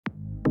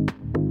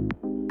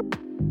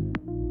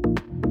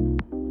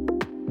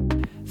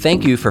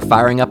Thank you for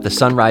firing up the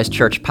Sunrise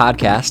Church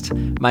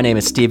podcast. My name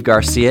is Steve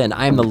Garcia, and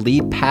I am the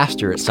lead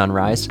pastor at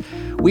Sunrise.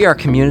 We are a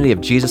community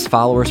of Jesus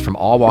followers from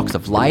all walks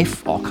of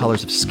life, all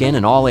colors of skin,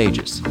 and all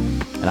ages.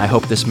 And I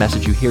hope this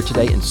message you hear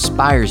today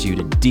inspires you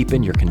to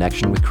deepen your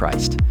connection with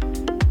Christ.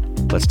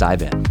 Let's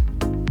dive in.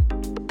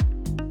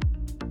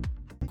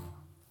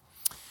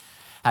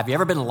 Have you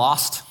ever been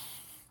lost?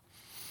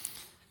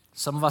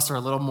 Some of us are a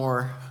little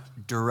more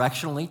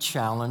directionally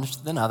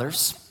challenged than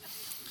others.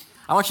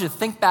 I want you to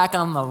think back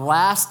on the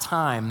last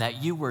time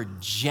that you were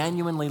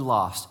genuinely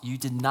lost. You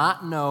did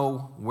not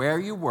know where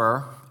you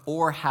were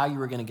or how you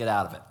were going to get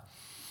out of it.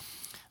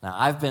 Now,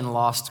 I've been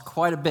lost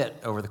quite a bit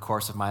over the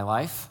course of my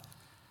life.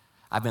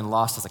 I've been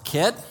lost as a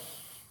kid.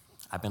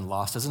 I've been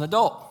lost as an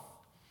adult.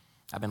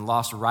 I've been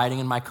lost riding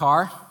in my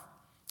car.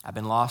 I've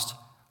been lost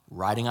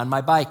riding on my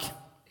bike.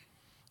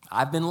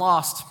 I've been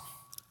lost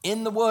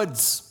in the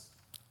woods,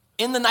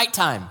 in the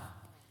nighttime.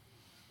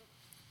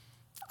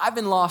 I've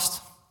been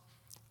lost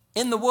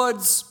in the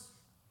woods,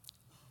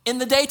 in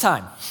the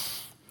daytime.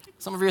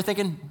 Some of you are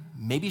thinking,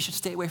 maybe you should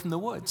stay away from the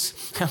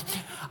woods.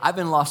 I've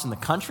been lost in the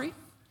country.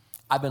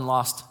 I've been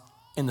lost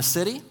in the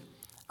city.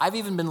 I've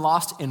even been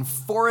lost in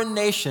foreign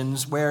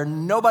nations where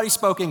nobody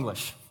spoke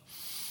English.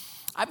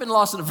 I've been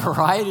lost in a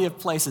variety of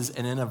places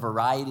and in a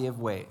variety of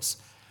ways.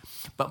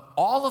 But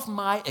all of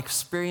my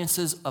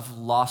experiences of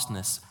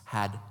lostness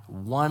had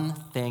one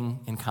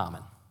thing in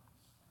common.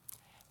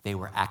 They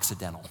were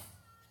accidental.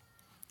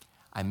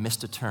 I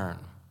missed a turn.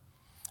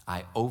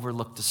 I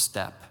overlooked a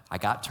step. I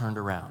got turned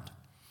around.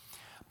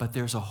 But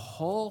there's a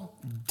whole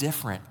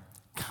different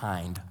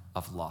kind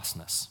of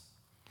lostness.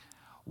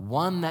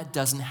 One that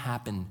doesn't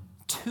happen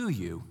to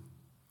you,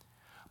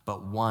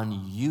 but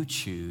one you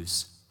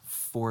choose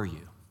for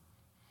you.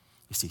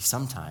 You see,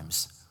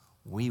 sometimes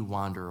we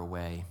wander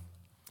away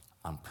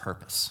on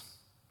purpose.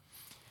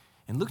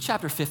 In Luke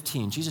chapter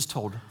 15, Jesus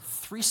told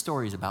 3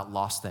 stories about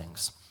lost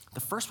things.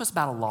 The first was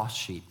about a lost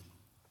sheep.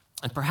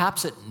 And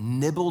perhaps it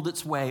nibbled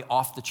its way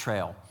off the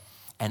trail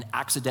and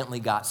accidentally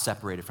got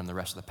separated from the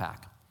rest of the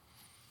pack.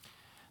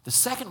 The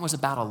second was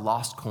about a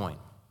lost coin.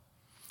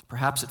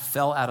 Perhaps it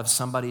fell out of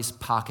somebody's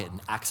pocket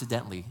and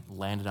accidentally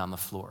landed on the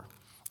floor.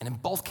 And in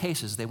both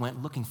cases, they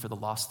went looking for the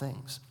lost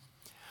things.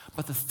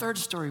 But the third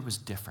story was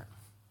different.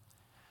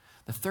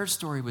 The third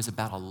story was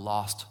about a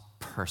lost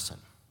person,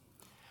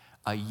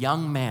 a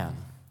young man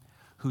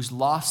whose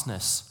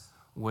lostness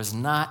was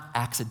not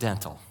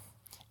accidental.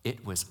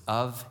 It was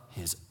of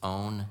his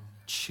own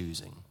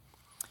choosing.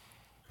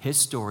 His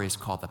story is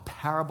called the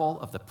parable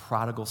of the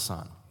prodigal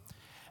son.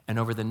 And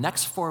over the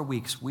next 4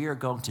 weeks, we are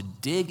going to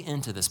dig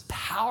into this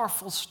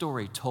powerful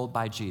story told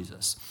by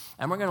Jesus.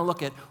 And we're going to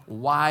look at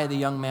why the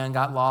young man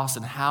got lost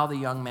and how the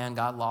young man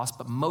got lost.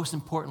 But most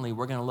importantly,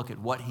 we're going to look at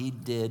what he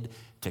did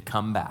to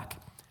come back.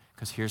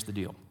 Because here's the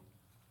deal.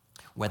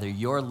 Whether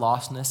your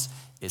lostness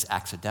is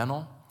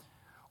accidental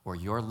or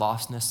your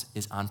lostness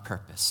is on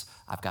purpose,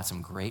 I've got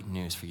some great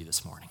news for you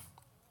this morning.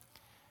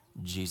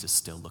 Jesus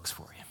still looks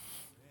for you.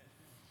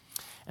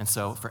 And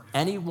so for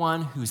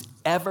anyone who's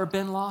ever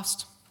been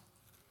lost,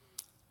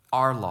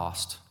 are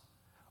lost,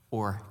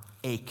 or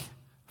ache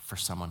for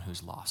someone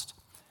who's lost,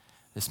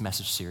 this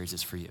message series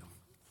is for you.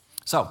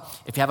 So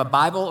if you have a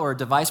Bible or a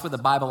device with a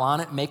Bible on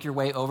it, make your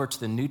way over to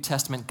the New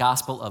Testament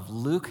Gospel of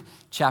Luke,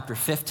 chapter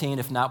 15.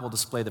 If not, we'll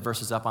display the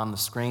verses up on the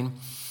screen.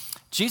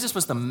 Jesus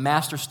was the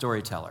master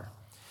storyteller.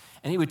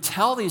 And he would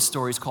tell these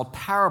stories called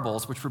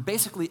parables, which were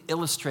basically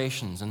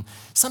illustrations. And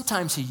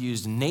sometimes he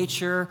used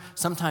nature,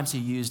 sometimes he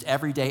used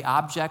everyday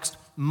objects.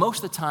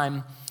 Most of the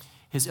time,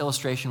 his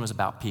illustration was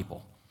about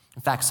people.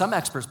 In fact, some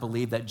experts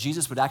believe that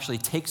Jesus would actually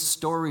take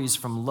stories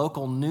from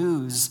local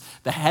news,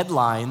 the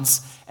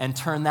headlines, and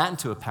turn that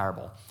into a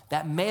parable.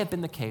 That may have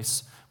been the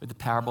case with the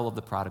parable of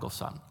the prodigal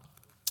son.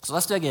 So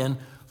let's dig in.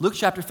 Luke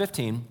chapter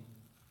 15,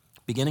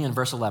 beginning in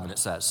verse 11, it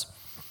says,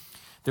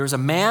 "There was a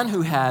man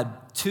who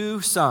had 2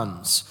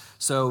 sons."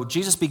 So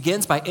Jesus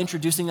begins by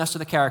introducing us to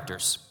the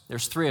characters.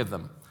 There's 3 of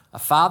them: a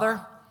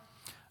father,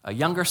 a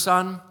younger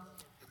son,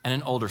 and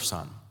an older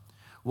son.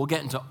 We'll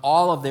get into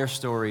all of their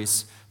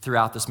stories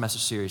throughout this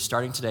message series,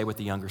 starting today with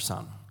the younger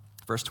son.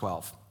 Verse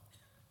 12.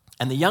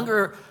 "And the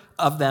younger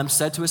of them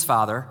said to his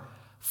father,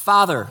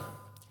 'Father,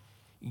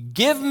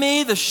 give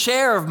me the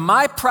share of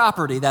my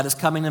property that is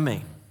coming to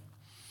me.'"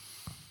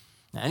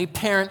 Now, any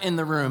parent in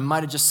the room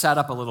might have just sat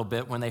up a little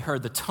bit when they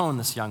heard the tone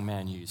this young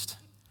man used.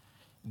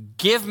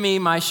 Give me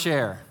my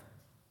share.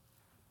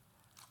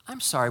 I'm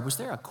sorry, was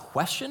there a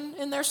question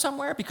in there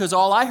somewhere? Because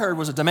all I heard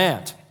was a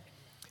demand.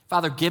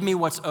 Father, give me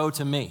what's owed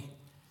to me.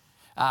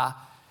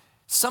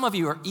 Some of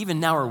you are even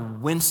now are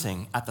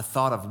wincing at the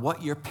thought of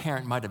what your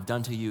parent might have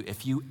done to you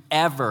if you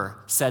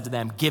ever said to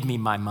them, give me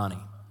my money.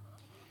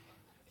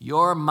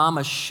 Your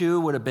mama's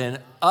shoe would have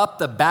been up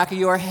the back of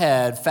your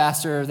head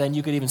faster than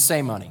you could even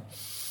say money,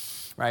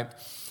 right?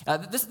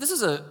 This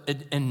is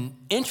an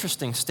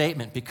interesting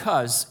statement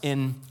because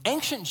in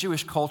ancient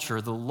Jewish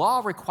culture, the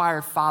law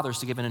required fathers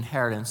to give an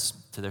inheritance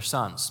to their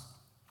sons.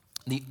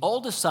 The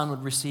oldest son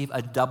would receive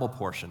a double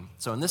portion.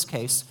 So in this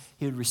case,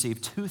 he would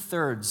receive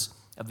 2/3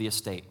 of the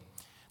estate.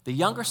 The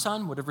younger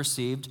son would have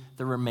received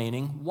the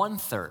remaining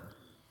 1/3.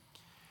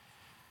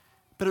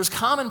 But it was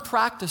common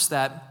practice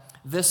that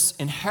this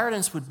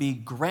inheritance would be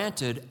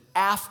granted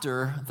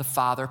after the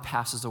father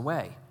passes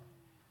away.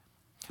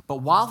 But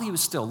while he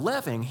was still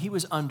living, he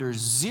was under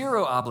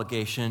zero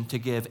obligation to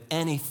give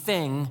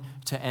anything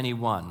to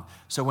anyone.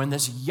 So when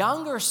this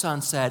younger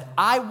son said,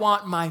 I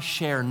want my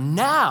share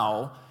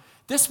now,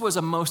 this was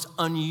a most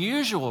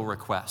unusual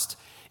request.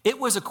 It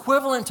was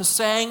equivalent to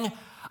saying,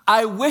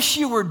 I wish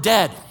you were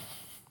dead.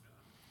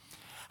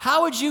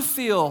 How would you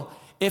feel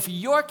if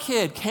your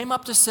kid came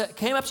up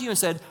to you and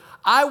said,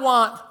 I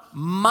want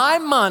my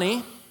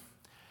money,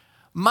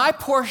 my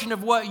portion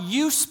of what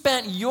you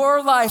spent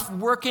your life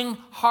working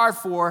hard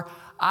for,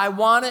 I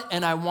want it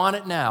and I want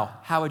it now?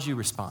 How would you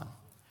respond?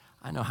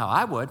 I know how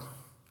I would.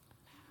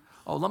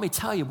 Oh, let me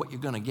tell you what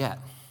you're going to get.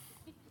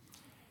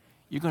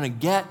 You're going to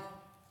get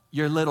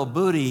your little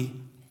booty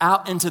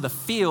out into the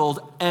field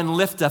and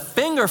lift a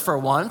finger for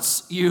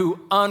once,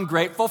 you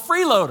ungrateful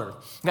freeloader.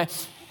 Okay?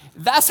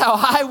 That's how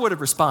I would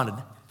have responded.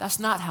 That's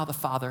not how the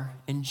father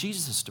in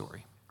Jesus'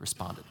 story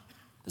responded.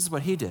 This is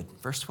what he did.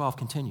 Verse 12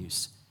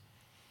 continues.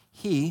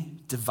 He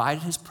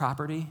divided his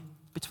property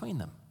between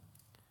them.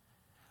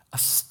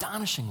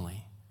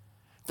 Astonishingly,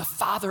 the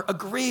father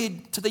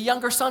agreed to the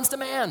younger son's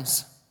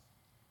demands.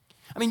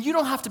 I mean, you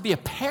don't have to be a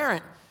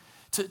parent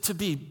to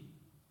be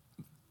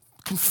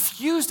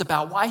confused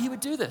about why he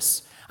would do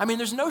this. I mean,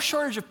 there's no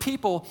shortage of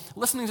people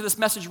listening to this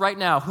message right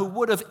now who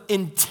would have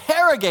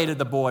interrogated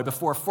the boy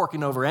before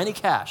forking over any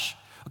cash.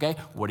 Okay,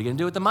 what are you going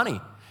to do with the money?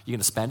 You're going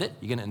to spend it?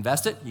 You're going to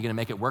invest it? You're going to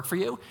make it work for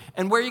you?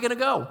 And where are you going to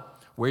go?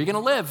 Where are you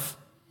going to live?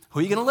 Who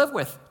are you going to live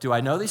with? Do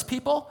I know these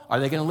people? Are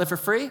they going to live for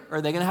free? Or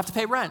are they going to have to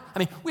pay rent? I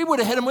mean, we would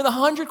have hit him with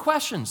 100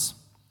 questions.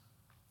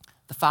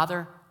 The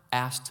father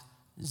asked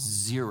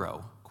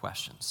 0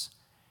 questions,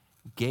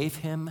 gave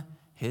him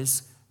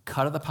his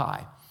cut of the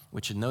pie,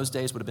 which in those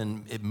days would have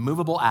been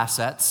immovable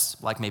assets,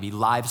 like maybe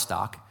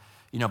livestock.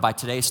 You know, by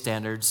today's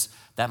standards,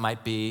 that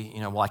might be,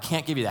 well, I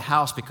can't give you the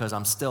house because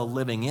I'm still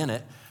living in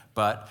it,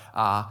 but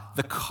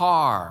the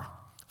car,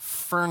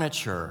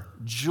 furniture,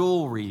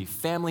 jewelry,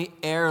 family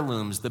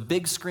heirlooms, the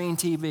big screen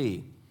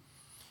TV,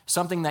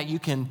 something that you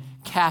can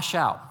cash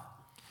out.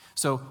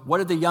 So what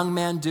did the young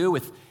man do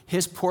with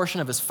his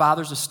portion of his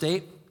father's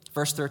estate?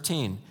 Verse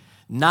 13,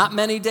 not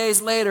many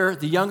days later,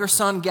 the younger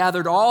son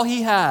gathered all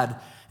he had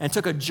and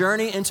took a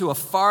journey into a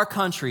far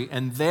country,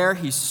 and there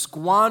he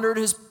squandered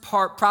his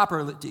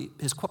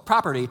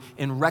property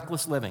in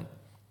reckless living.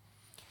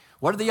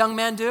 What did the young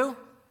man do?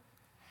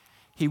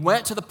 He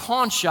went to the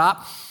pawn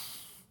shop,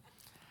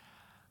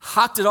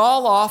 hocked it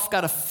all off,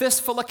 got a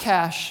fistful of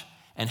cash,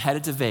 and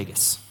headed to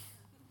Vegas.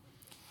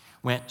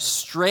 Went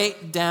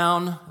straight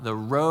down the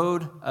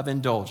road of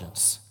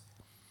indulgence.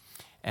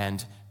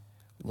 And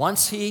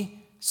once he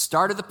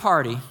started the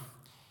party,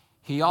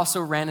 he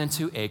also ran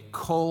into a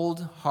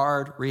cold,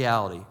 hard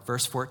reality.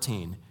 Verse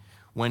 14,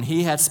 when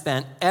he had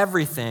spent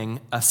everything,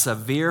 a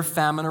severe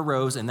famine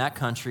arose in that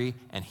country,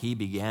 and he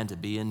began to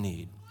be in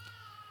need.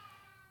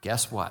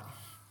 Guess what?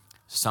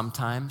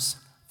 Sometimes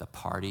the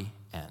party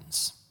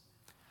ends.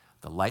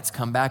 The lights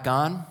come back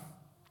on,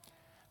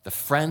 the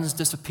friends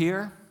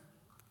disappear,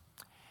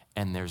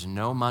 and there's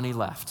no money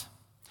left.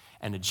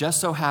 And it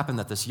just so happened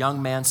that this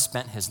young man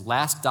spent his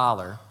last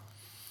dollar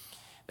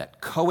that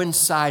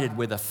coincided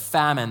with a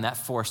famine that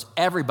forced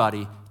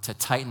everybody to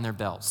tighten their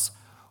belts.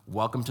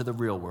 Welcome to the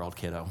real world,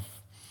 kiddo.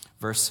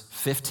 Verse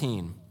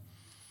 15.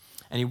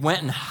 And he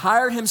went and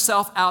hired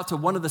himself out to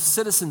one of the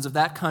citizens of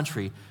that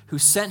country, who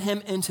sent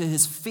him into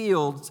his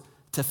fields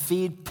to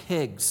feed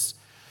pigs.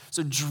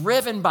 So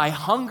driven by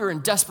hunger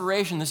and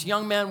desperation, this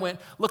young man went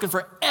looking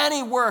for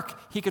any work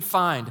he could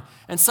find.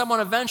 And someone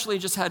eventually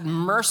just had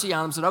mercy on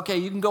him and said, okay,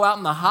 you can go out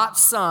in the hot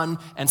sun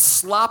and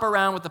slop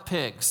around with the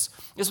pigs.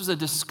 This was a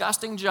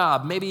disgusting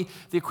job, maybe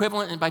the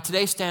equivalent by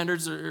today's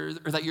standards, or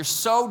that you're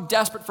so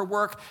desperate for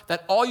work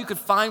that all you could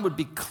find would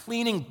be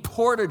cleaning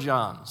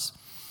porta-johns.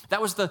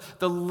 That was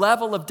the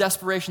level of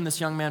desperation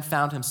this young man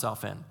found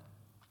himself in.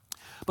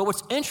 But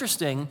what's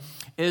interesting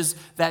is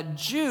that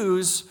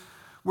Jews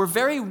were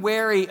very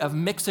wary of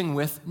mixing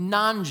with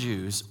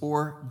non-Jews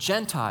or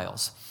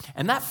Gentiles.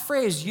 And that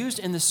phrase used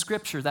in the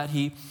scripture that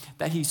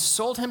he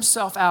sold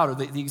himself out, or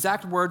the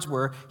exact words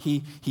were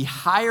he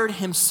hired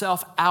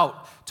himself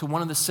out to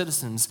one of the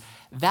citizens,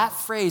 that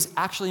phrase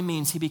actually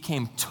means he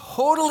became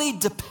totally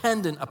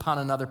dependent upon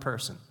another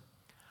person,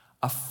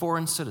 a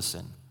foreign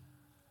citizen,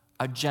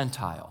 a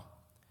Gentile,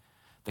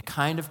 the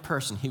kind of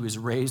person he was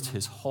raised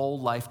his whole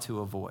life to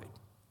avoid.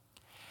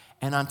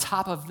 And on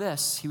top of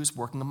this, he was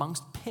working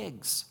amongst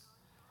pigs.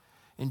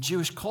 In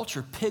Jewish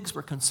culture, pigs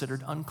were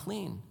considered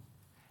unclean.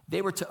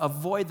 They were to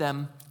avoid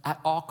them at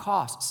all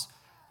costs.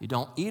 You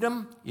don't eat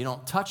them, you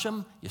don't touch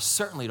them, you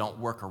certainly don't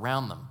work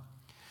around them.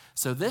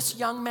 So this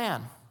young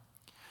man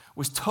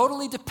was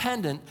totally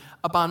dependent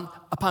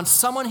upon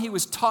someone he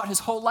was taught his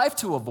whole life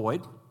to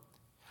avoid,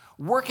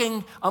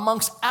 working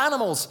amongst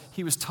animals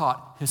he was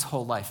taught his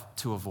whole life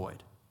to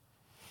avoid.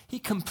 He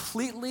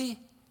completely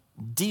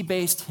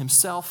debased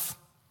himself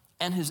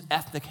and his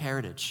ethnic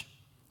heritage.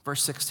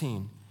 Verse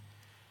 16.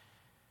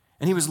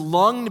 And he was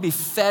longing to be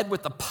fed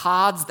with the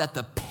pods that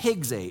the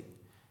pigs ate,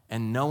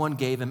 and no one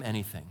gave him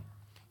anything.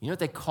 You know what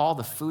they call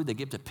the food they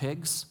give to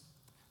pigs?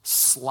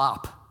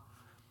 Slop.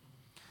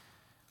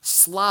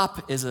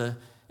 Slop is a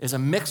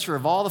mixture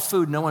of all the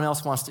food no one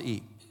else wants to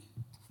eat.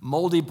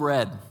 Moldy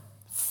bread,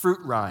 fruit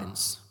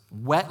rinds,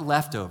 wet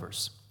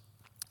leftovers.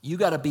 You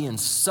got to be in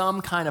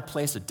some kind of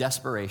place of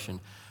desperation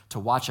to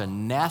watch a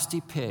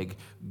nasty pig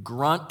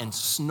grunt and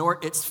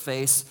snort its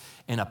face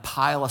in a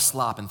pile of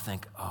slop and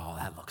think, oh,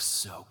 that looks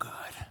so good.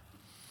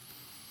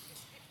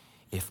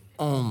 If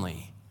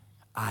only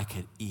I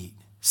could eat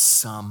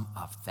some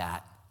of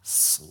that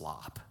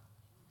slop.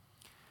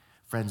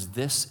 Friends,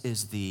 this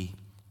is the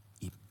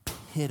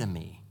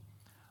epitome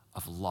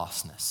of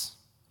lostness.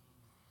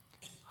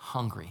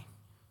 Hungry,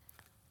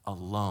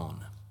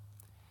 alone,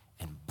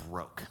 and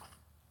broke.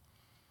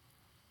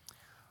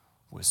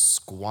 Was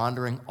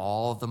squandering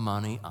all the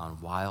money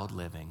on wild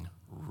living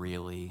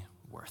really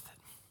worth it?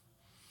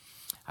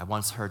 I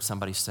once heard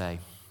somebody say,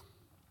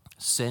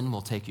 sin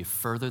will take you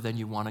further than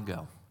you want to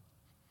go,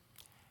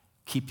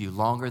 keep you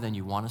longer than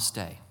you want to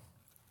stay,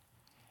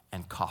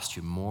 and cost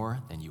you more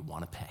than you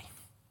want to pay.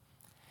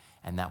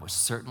 And that was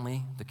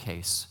certainly the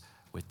case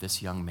with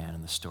this young man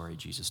in the story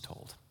Jesus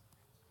told.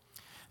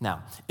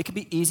 Now, it could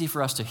be easy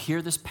for us to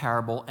hear this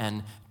parable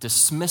and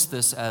dismiss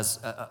this as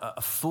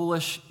a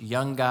foolish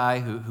young guy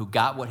who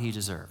got what he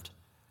deserved.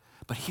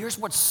 But here's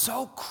what's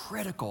so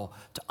critical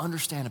to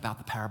understand about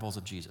the parables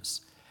of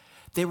Jesus.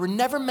 They were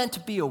never meant to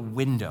be a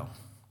window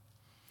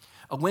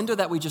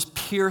that we just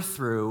peer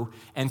through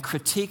and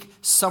critique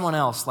someone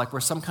else like we're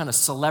some kind of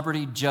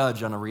celebrity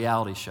judge on a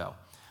reality show.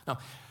 No,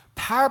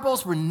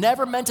 parables were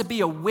never meant to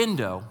be a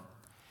window.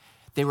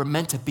 They were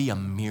meant to be a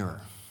mirror.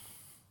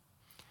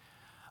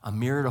 A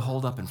mirror to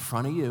hold up in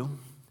front of you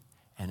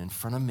and in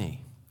front of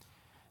me.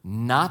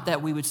 Not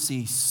that we would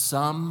see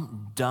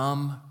some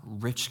dumb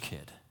rich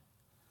kid,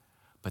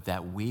 but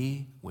that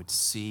we would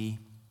see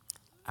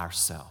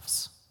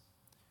ourselves.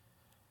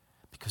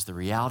 Because the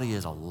reality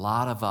is a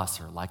lot of us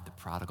are like the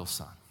prodigal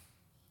son.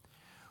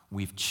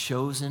 We've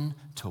chosen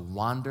to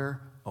wander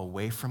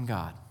away from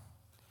God.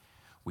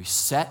 We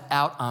set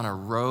out on a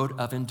road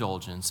of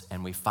indulgence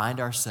and we find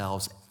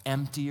ourselves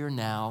emptier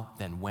now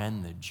than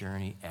when the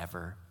journey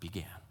ever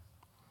began.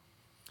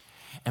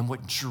 And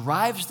what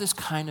drives this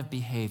kind of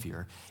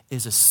behavior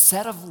is a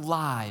set of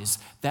lies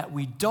that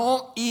we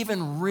don't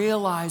even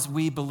realize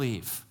we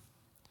believe.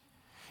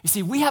 You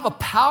see, we have a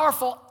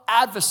powerful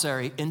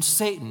adversary in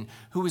Satan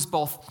who is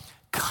both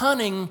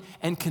cunning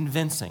and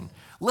convincing.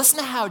 Listen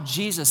to how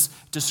Jesus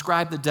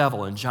described the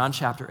devil in John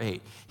chapter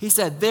 8. He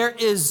said, there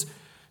is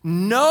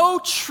no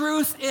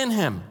truth in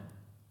him.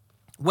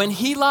 When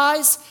he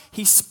lies,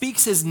 he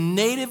speaks his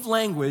native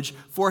language,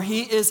 for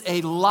he is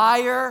a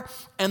liar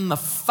and the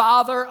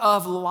father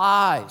of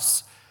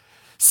lies.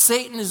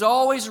 Satan is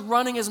always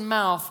running his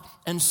mouth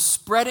and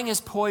spreading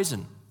his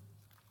poison.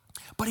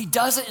 But he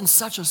does it in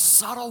such a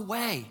subtle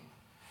way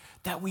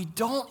that we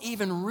don't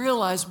even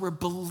realize we're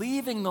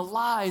believing the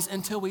lies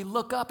until we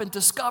look up and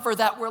discover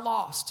that we're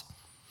lost.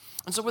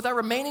 And so with our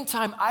remaining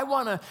time, I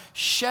want to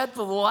shed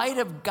the light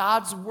of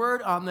God's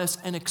word on this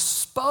and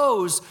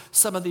expose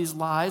some of these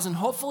lies and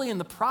hopefully in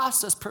the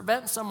process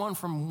prevent someone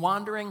from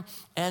wandering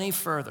any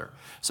further.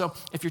 So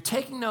if you're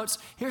taking notes,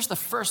 here's the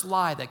first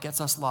lie that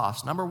gets us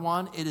lost. Number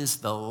one, it is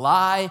the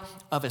lie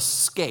of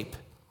escape.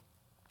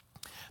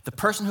 The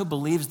person who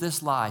believes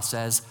this lie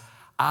says,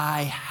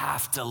 I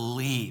have to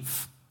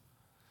leave.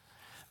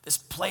 This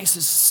place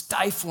is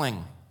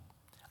stifling.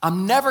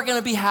 I'm never going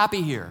to be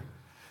happy here.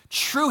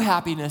 True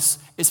happiness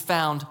is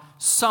found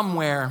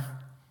somewhere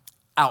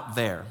out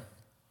there.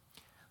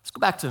 Let's go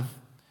back to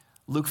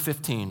Luke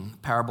 15,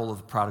 parable of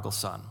the prodigal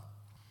son.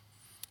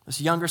 This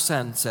younger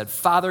son said,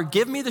 Father,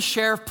 give me the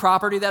share of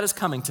property that is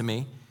coming to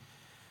me.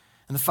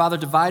 And the father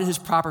divided his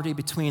property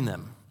between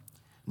them.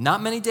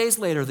 Not many days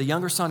later, the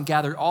younger son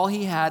gathered all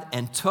he had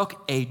and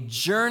took a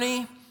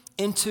journey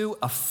into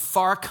a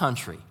far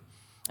country.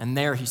 And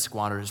there he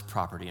squandered his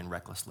property in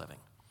reckless living.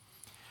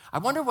 I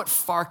wonder what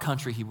far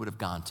country he would have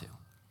gone to.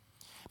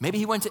 Maybe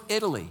he went to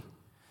Italy,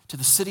 to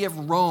the city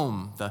of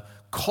Rome, the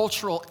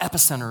cultural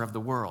epicenter of the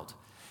world.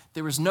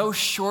 There was no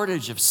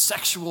shortage of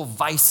sexual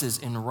vices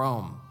in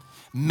Rome.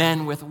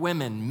 Men with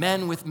women,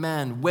 men with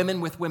men, women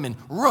with women.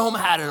 Rome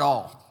had it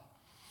all.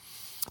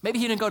 Maybe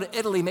he didn't go to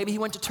Italy. Maybe he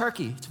went to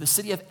Turkey, to the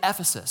city of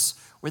Ephesus,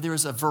 where there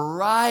was a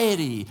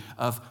variety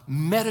of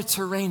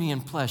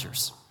Mediterranean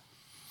pleasures.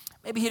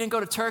 Maybe he didn't go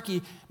to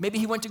Turkey. Maybe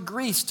he went to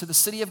Greece, to the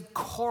city of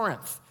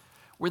Corinth,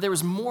 where there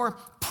was more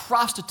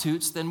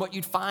prostitutes than what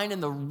you'd find in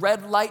the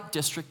red light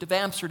district of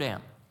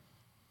Amsterdam.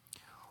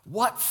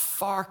 What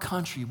far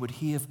country would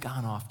he have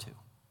gone off to?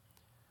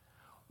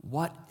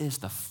 What is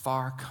the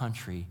far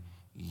country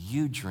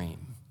you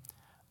dream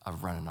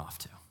of running off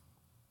to?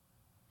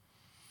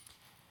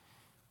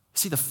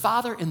 See, the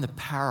Father in the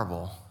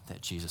parable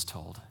that Jesus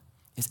told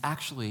is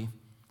actually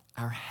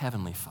our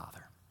Heavenly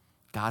Father,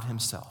 God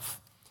Himself.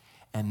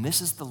 And this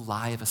is the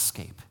lie of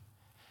escape.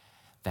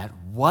 that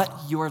what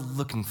you're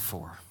looking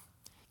for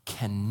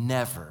can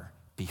never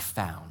be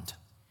found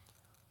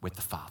with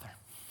the Father.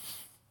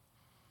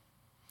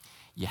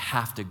 You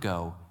have to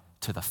go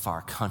to the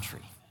far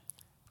country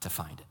to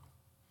find it.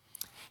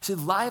 See,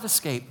 the lie of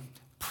escape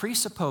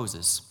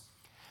presupposes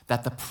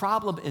that the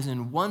problem is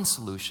in one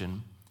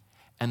solution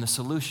and the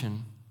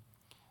solution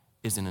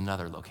is in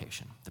another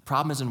location. The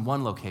problem is in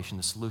one location,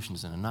 the solution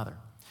is in another.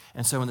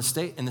 And so in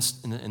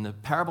the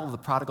parable of the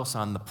prodigal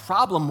son, the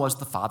problem was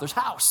the father's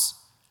house.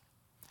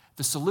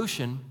 The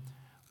solution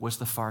was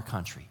the far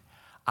country.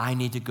 I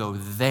need to go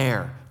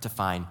there to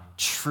find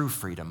true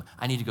freedom.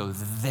 I need to go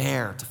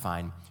there to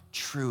find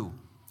true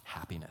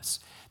happiness.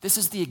 This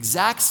is the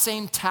exact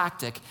same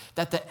tactic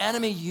that the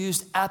enemy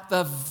used at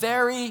the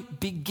very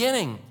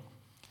beginning.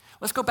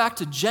 Let's go back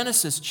to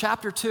Genesis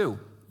chapter 2,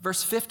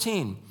 verse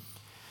 15.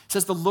 It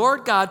says, the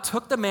Lord God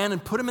took the man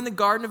and put him in the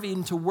Garden of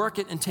Eden to work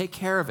it and take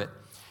care of it.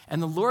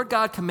 And the Lord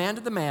God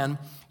commanded the man,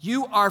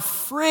 you are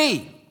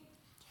free.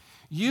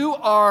 You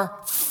are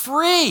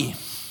free.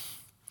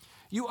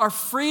 You are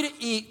free to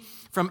eat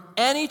from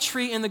any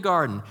tree in the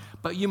garden,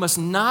 but you must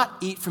not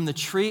eat from the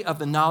tree of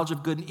the knowledge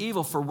of good and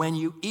evil, for when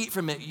you eat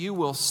from it, you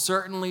will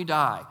certainly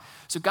die.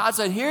 So God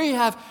said, here you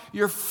have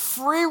your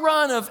free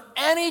run of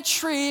any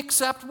tree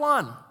except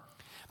one.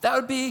 That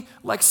would be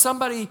like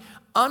somebody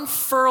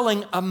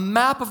unfurling a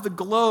map of the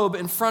globe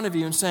in front of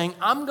you and saying,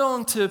 I'm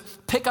going to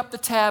pick up the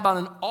tab on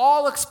an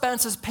all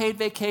expenses paid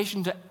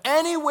vacation to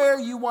anywhere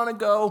you want to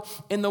go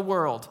in the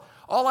world.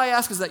 All I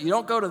ask is that you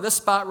don't go to this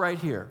spot right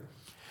here.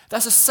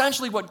 That's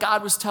essentially what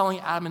God was telling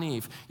Adam and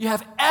Eve. You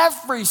have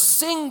every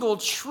single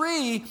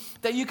tree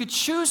that you could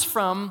choose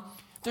from.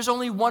 There's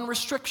only one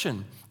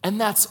restriction, and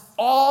that's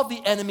all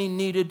the enemy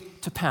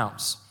needed to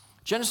pounce.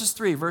 Genesis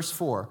 3, verse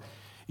 4.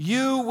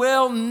 You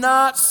will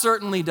not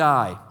certainly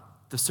die,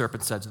 the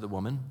serpent said to the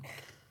woman.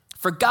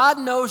 For God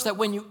knows that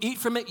when you eat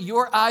from it,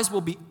 your eyes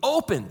will be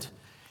opened,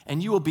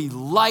 and you will be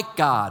like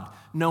God,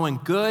 knowing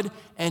good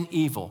and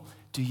evil.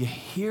 Do you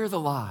hear the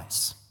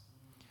lies?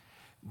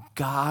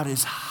 God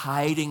is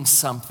hiding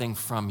something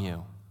from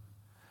you.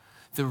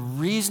 The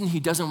reason he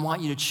doesn't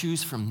want you to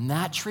choose from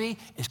that tree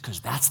is because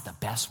that's the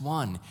best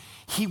one.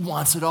 He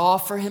wants it all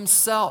for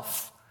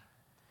himself.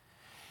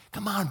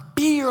 Come on,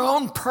 be your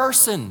own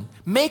person.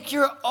 Make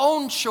your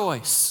own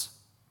choice.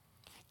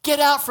 Get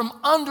out from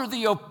under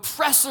the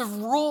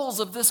oppressive rules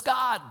of this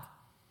God.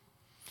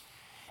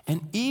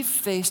 And Eve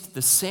faced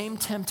the same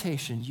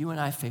temptation you and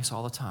I face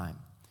all the time.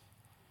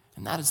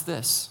 And that is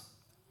this.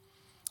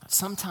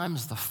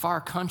 Sometimes the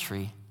far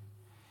country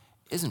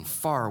isn't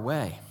far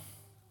away.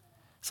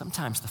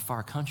 Sometimes the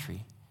far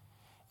country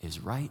is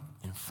right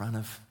in front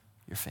of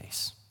your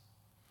face.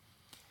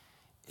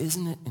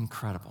 Isn't it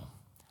incredible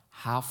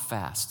how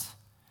fast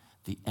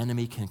the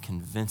enemy can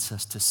convince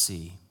us to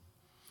see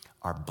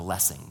our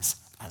blessings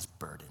as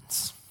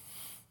burdens?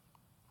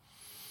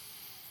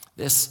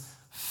 This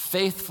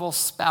faithful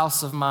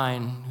spouse of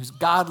mine who's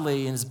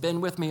godly and has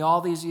been with me all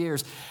these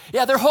years,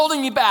 yeah, they're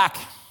holding me back.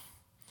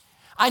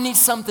 I need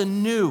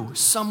something new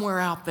somewhere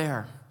out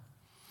there.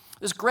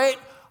 This great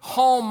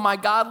home my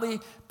godly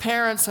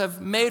parents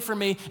have made for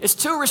me is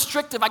too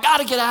restrictive. I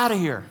got to get out of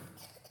here.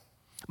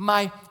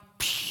 My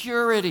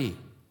purity,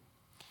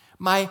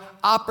 my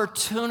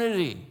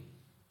opportunity,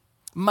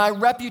 my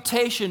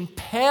reputation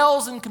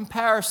pales in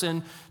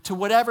comparison to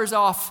whatever's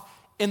off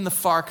in the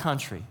far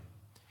country.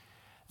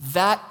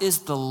 That is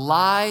the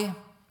lie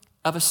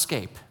of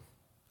escape.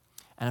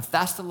 And if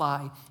that's the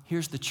lie,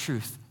 here's the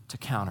truth to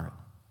counter it.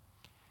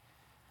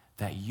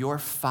 That your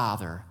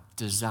Father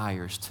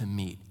desires to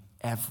meet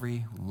every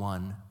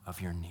one of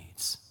your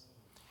needs.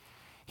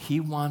 He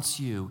wants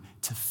you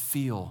to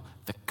feel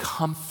the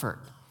comfort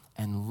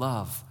and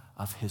love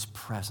of his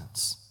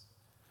presence.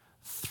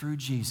 Through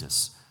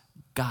Jesus,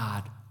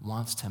 God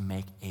wants to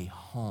make a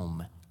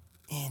home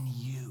in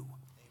you.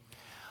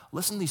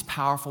 Listen to these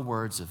powerful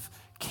words of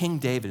King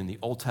David in the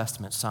Old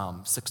Testament,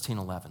 Psalm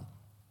 16:11.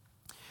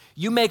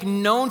 You make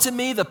known to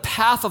me the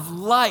path of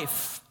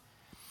life.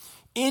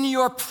 In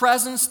your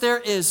presence there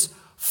is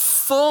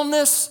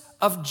fullness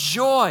of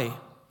joy.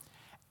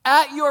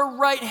 At your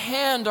right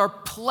hand are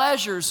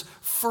pleasures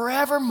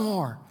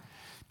forevermore.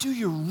 Do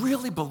you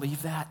really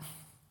believe that?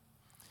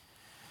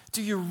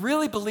 Do you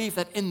really believe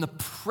that in the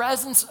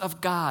presence of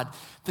God,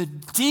 the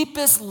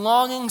deepest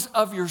longings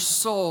of your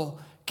soul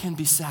can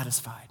be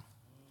satisfied?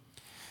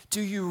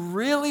 Do you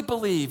really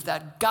believe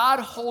that God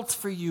holds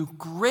for you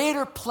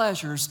greater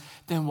pleasures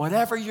than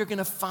whatever you're going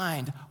to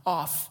find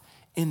off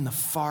in the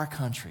far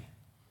country?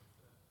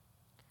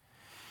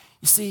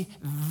 You see,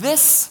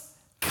 this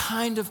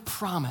kind of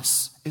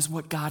promise is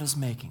what God is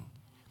making.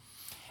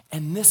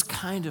 And this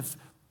kind of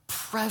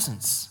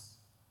presence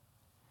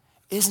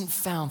isn't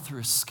found through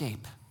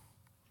escape.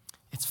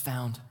 It's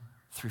found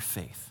through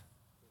faith.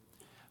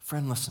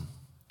 Friend, listen.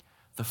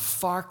 The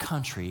far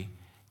country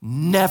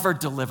never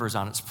delivers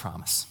on its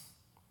promise.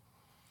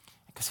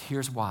 Because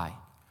here's why.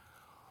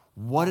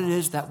 What it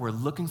is that we're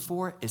looking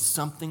for is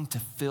something to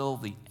fill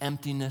the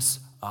emptiness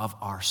of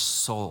our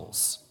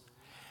souls.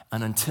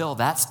 And until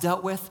that's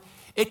dealt with,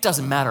 It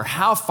doesn't matter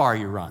how far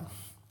you run.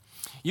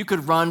 You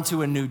could run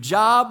to a new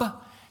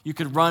job. You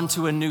could run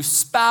to a new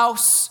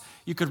spouse.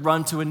 You could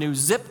run to a new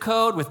zip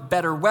code with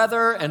better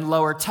weather and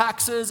lower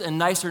taxes and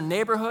nicer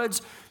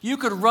neighborhoods. You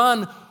could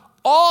run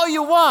all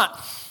you want,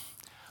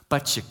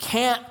 but you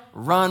can't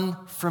run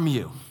from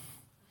you.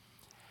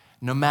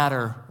 No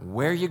matter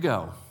where you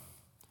go,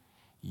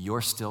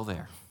 you're still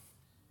there.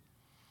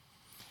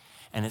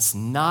 And it's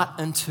not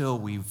until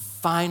we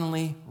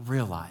finally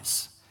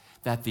realize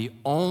that the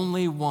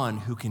only one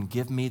who can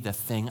give me the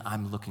thing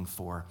I'm looking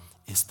for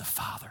is the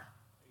Father.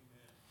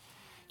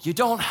 You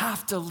don't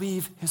have to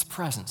leave his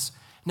presence.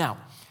 Now,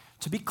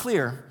 to be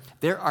clear,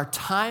 there are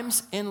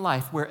times in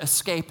life where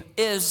escape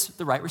is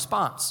the right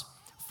response.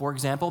 For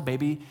example,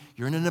 maybe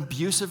you're in an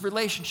abusive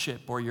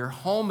relationship, or your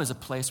home is a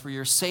place where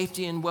your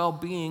safety and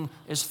well-being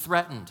is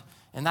threatened.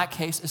 In that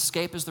case,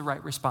 escape is the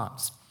right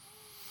response.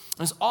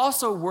 It's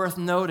also worth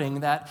noting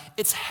that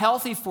it's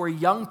healthy for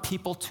young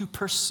people to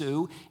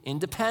pursue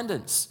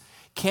independence.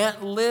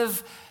 Can't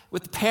live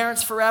with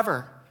parents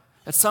forever.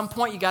 At some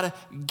point, you got to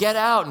get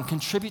out and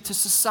contribute to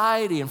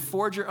society and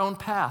forge your own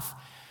path.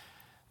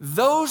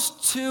 Those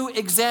two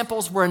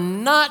examples were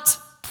not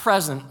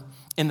present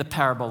in the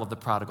parable of the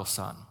prodigal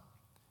son.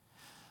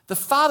 The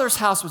father's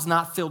house was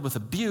not filled with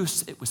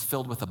abuse, it was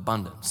filled with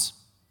abundance.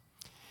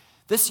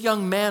 This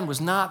young man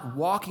was not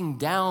walking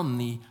down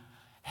the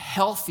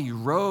healthy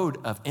road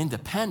of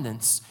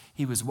independence,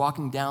 he was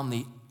walking down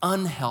the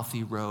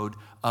unhealthy road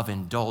of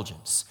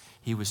indulgence.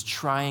 He was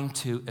trying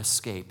to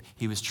escape.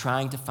 He was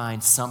trying to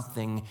find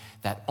something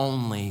that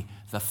only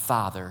the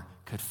Father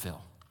could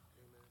fill.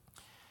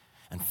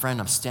 And friend,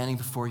 I'm standing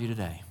before you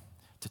today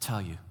to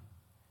tell you,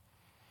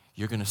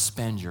 you're going to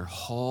spend your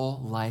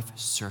whole life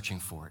searching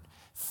for it,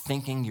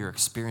 thinking you're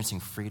experiencing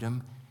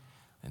freedom,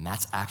 and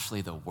that's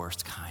actually the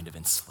worst kind of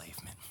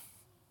enslavement.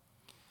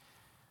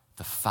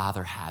 The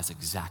Father has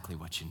exactly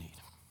what you need.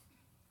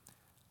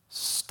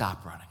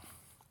 Stop running.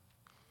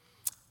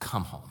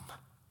 Come home.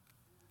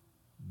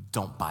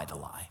 Don't buy the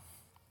lie.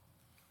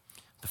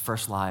 The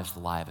first lie is the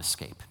lie of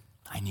escape.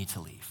 I need to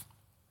leave.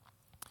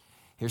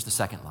 Here's the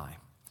second lie.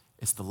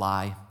 It's the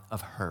lie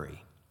of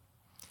hurry.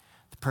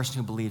 The person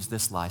who believes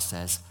this lie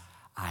says,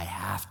 I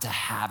have to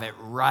have it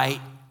right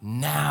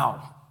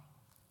now.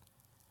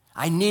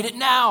 I need it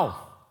now.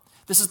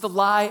 This is the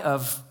lie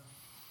of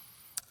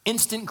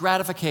instant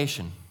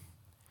gratification.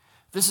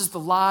 This is the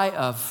lie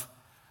of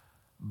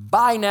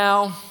buy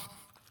now,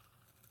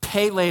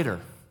 pay later.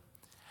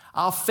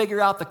 I'll figure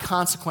out the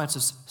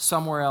consequences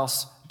somewhere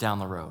else down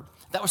the road.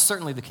 That was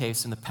certainly the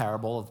case in the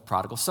parable of the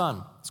prodigal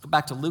son. Let's go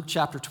back to Luke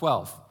chapter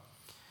 12.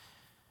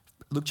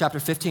 Luke chapter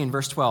 15,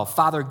 verse 12.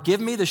 Father,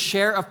 give me the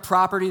share of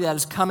property that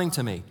is coming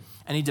to me.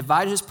 And he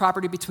divided his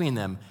property between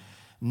them.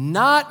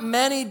 Not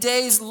many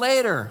days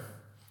later,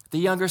 the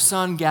younger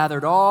son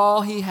gathered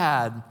all he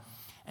had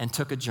and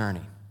took a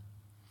journey.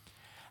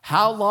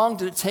 How long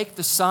did it take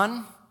the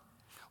son,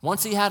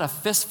 once he had a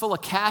fistful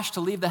of cash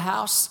to leave the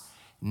house?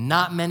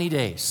 Not many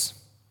days.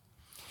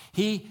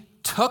 He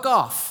took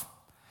off.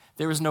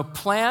 There was no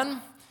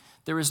plan.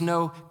 There was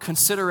no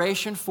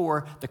consideration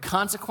for the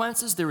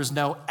consequences. There was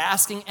no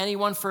asking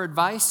anyone for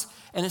advice.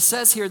 And it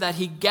says here that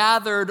he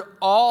gathered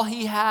all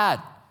he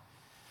had,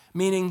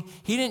 meaning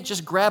he didn't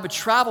just grab a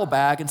travel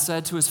bag and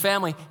said to his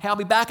family, hey, I'll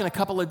be back in a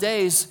couple of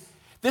days.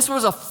 This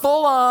was a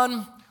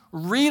full-on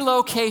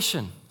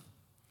relocation.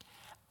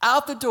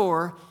 Out the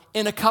door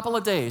in a couple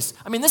of days.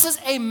 I mean, this is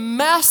a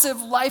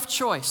massive life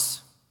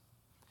choice.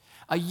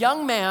 A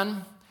young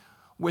man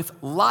with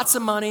lots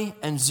of money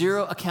and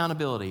zero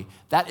accountability.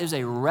 That is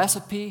a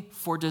recipe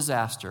for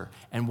disaster.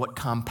 And what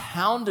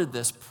compounded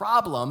this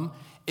problem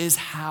is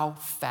how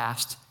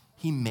fast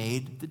he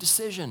made the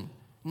decision.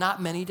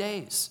 Not many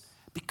days,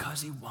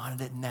 because he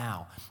wanted it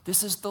now.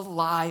 This is the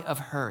lie of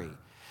hurry.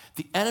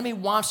 The enemy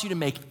wants you to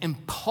make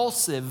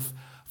impulsive,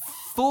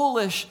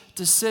 foolish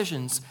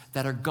decisions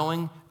that are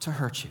going to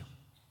hurt you.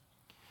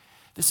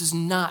 This is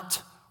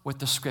not what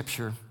the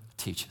Scripture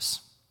teaches.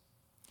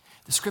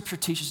 The Scripture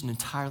teaches an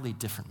entirely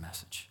different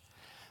message.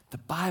 The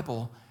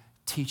Bible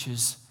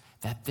teaches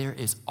that there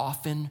is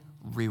often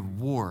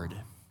reward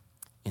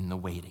in the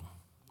waiting.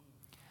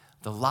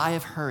 The lie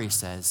of hurry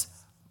says,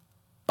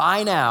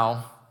 buy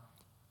now,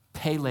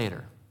 pay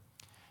later.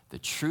 The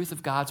truth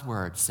of God's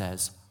word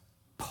says,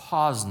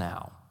 pause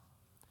now,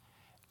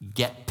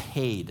 get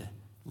paid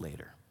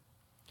later.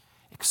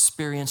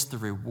 Experience the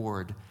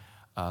reward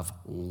of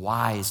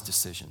wise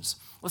decisions.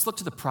 Let's look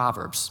to the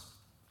Proverbs.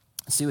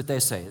 See what they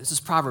say. This is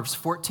Proverbs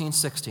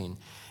 14:16. It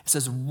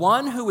says,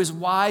 one who is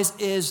wise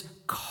is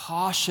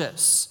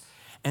cautious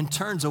and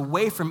turns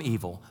away from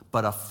evil,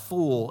 but a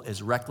fool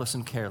is reckless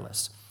and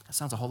careless. That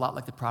sounds a whole lot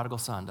like the prodigal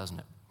son, doesn't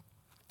it?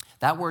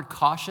 That word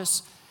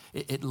cautious,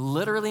 it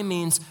literally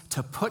means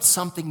to put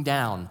something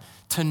down,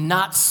 to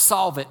not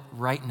solve it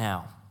right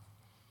now.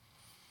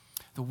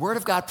 The Word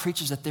of God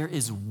preaches that there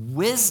is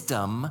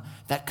wisdom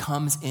that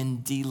comes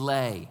in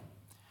delay.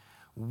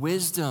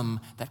 Wisdom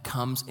that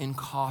comes in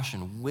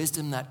caution.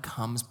 Wisdom that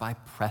comes by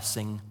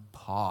pressing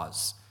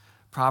pause.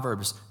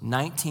 Proverbs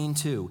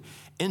 19:2.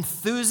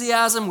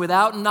 Enthusiasm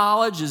without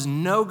knowledge is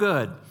no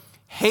good.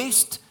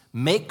 Haste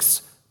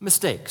makes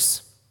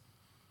mistakes.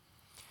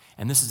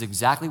 And this is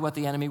exactly what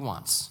the enemy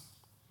wants.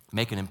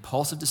 Make an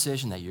impulsive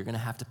decision that you're going to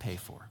have to pay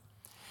for.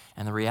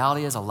 And the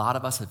reality is a lot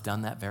of us have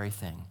done that very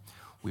thing.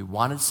 We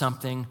wanted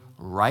something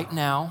right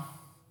now.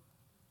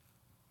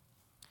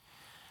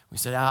 We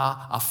said,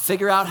 I'll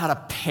figure out how to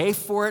pay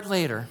for it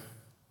later.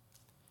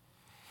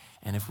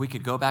 And if we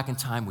could go back in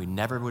time, we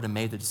never would have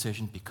made the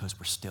decision because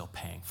we're still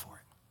paying for it.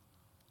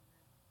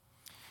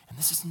 And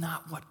this is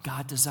not what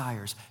God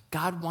desires.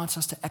 God wants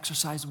us to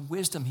exercise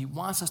wisdom. He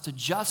wants us to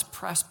just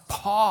press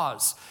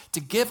pause, to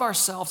give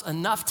ourselves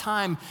enough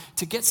time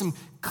to get some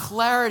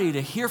clarity,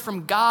 to hear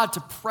from God,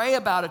 to pray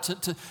about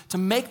it, to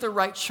make the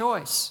right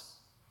choice.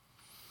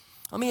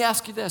 Let me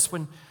ask you this.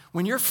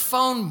 When your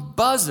phone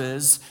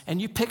buzzes and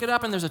you pick it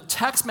up and there's a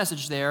text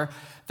message there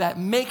that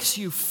makes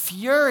you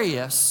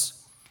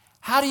furious,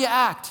 how do you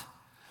act?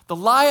 The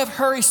lie of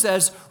hurry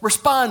says,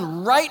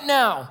 respond right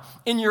now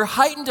in your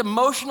heightened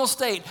emotional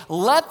state.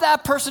 Let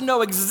that person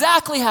know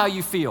exactly how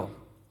you feel.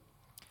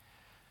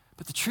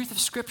 But the truth of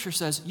Scripture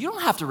says, you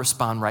don't have to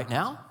respond right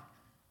now.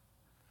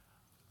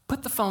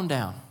 Put the phone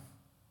down.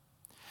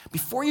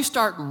 Before you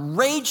start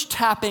rage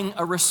tapping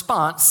a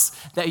response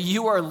that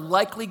you are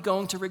likely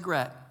going to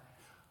regret,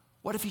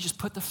 what if you just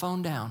put the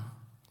phone down,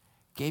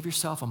 gave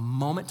yourself a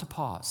moment to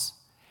pause?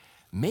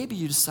 Maybe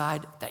you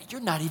decide that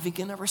you're not even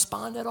going to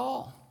respond at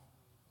all.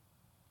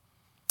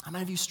 How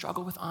many of you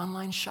struggle with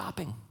online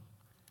shopping?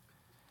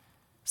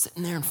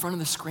 Sitting there in front of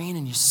the screen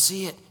and you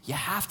see it, you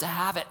have to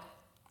have it.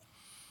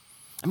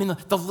 I mean,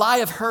 the lie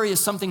of hurry is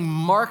something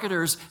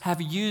marketers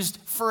have used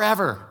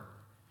forever.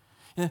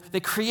 You know, they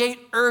create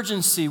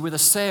urgency with a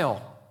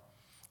sale,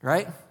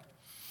 right?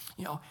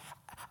 You know,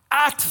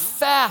 act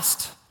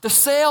fast. The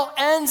sale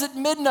ends at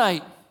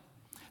midnight.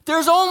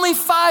 There's only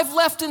 5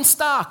 left in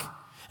stock.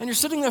 And you're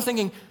sitting there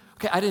thinking,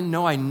 okay, I didn't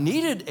know I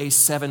needed a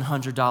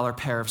 $700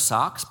 pair of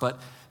socks, but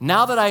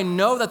now that I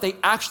know that they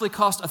actually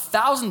cost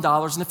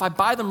 $1,000, and if I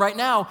buy them right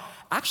now,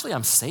 actually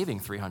I'm saving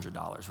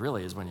 $300,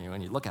 really, is when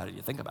you look at it,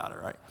 you think about it,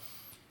 right?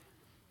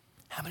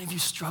 How many of you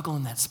struggle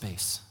in that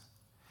space?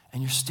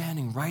 And you're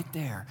standing right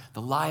there.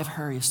 The lie of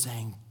hurry is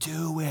saying,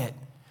 do it,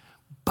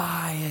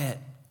 buy it.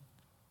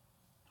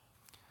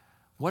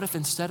 What if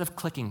instead of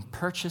clicking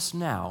purchase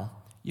now,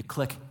 you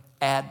click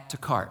add to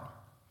cart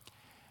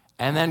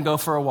and then go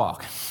for a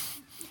walk?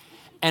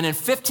 And in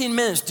 15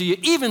 minutes, do you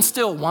even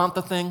still want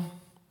the thing?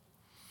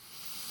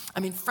 I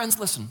mean, friends,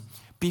 listen.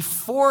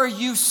 Before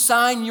you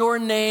sign your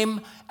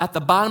name at the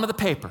bottom of the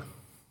paper,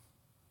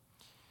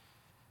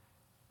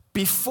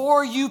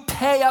 before you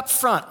pay up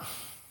front,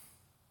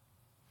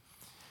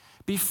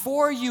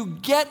 before you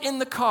get in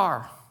the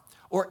car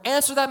or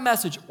answer that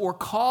message or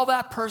call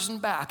that person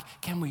back,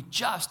 can we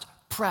just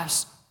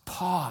press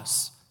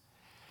pause?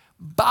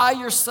 Buy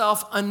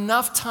yourself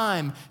enough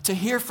time to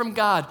hear from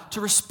God,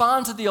 to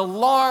respond to the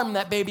alarm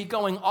that may be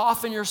going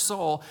off in your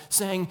soul,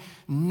 saying,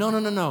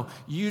 no,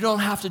 you don't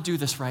have to do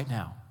this right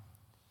now.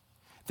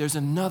 There's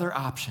another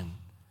option.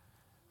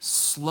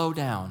 Slow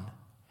down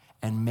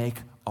and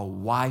make a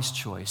wise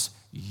choice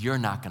you're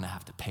not going to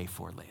have to pay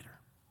for later.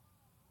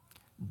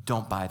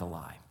 Don't buy the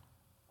lie.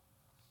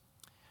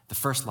 The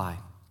first lie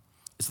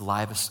is the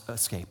lie of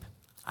escape.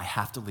 I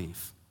have to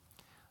leave.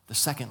 The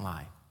second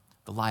lie,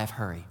 the lie of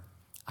hurry.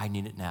 I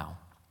need it now.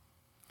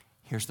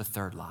 Here's the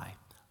third lie,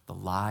 the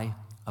lie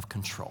of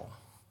control.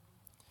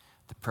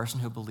 The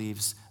person who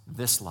believes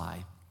this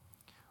lie,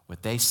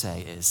 what they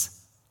say is,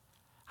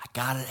 I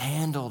got it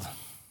handled.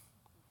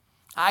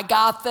 I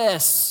got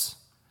this.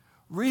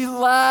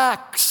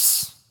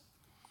 Relax.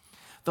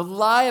 The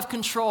lie of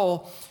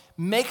control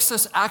makes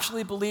us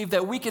actually believe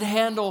that we can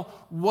handle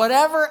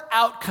whatever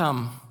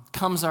outcome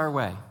comes our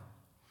way.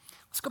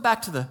 Let's go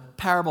back to the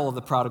parable of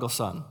the prodigal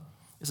son.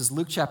 This is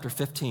Luke chapter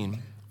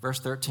 15. Verse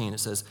 13,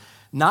 it says,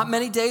 not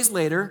many days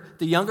later,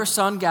 the younger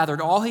son gathered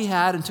all he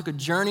had and took a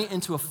journey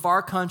into a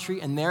far country,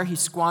 and there he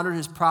squandered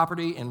his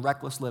property in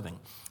reckless living.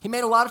 He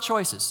made a lot of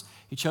choices.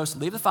 He chose to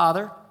leave the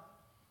father.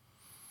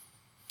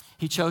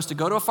 He chose to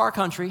go to a far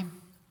country.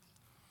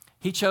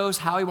 He chose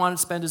how he wanted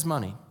to spend his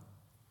money.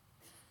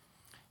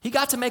 He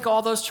got to make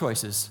all those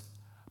choices,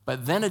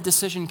 but then a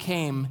decision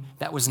came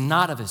that was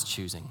not of his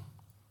choosing.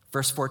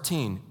 Verse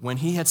 14, when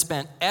he had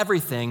spent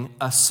everything,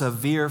 a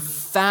severe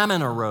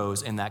famine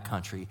arose in that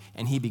country,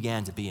 and he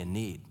began to be in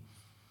need.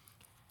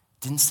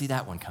 Didn't see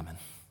that one coming.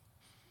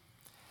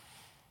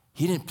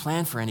 He didn't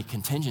plan for any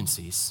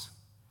contingencies.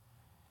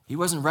 He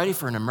wasn't ready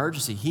for an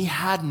emergency. He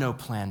had no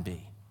plan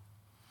B.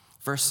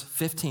 Verse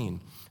 15,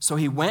 so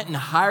he went and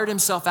hired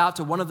himself out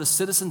to one of the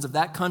citizens of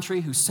that country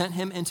who sent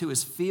him into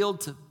his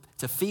field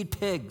to feed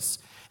pigs.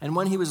 And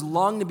when he was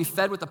longing to be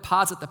fed with the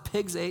pods that the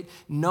pigs ate,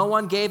 no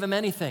one gave him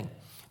anything.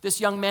 This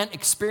young man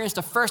experienced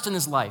a first in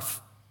his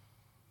life.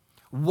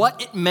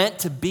 What it meant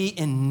to be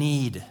in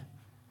need.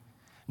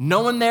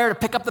 No one there to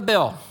pick up the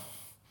bill.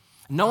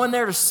 No one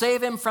there to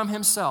save him from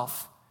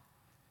himself.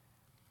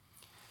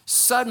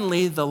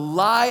 Suddenly, the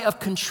lie of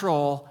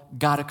control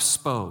got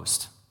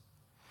exposed.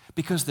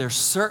 because there's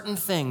certain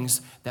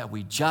things that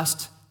we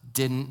just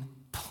didn't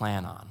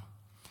plan on.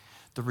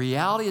 The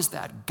reality is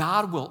that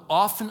God will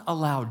often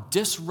allow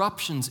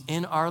disruptions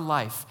in our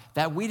life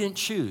that we didn't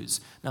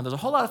choose. Now, there's a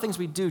whole lot of things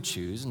we do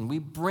choose, and we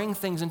bring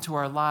things into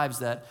our lives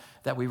that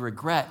we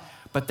regret.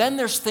 But then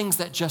there's things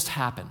that just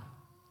happen.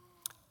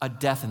 A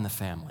death in the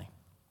family,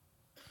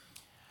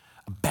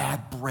 a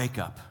bad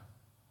breakup,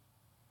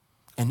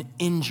 an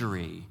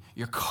injury,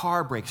 your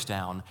car breaks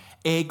down,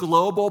 a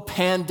global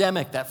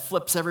pandemic that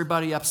flips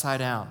everybody upside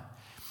down.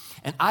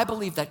 And I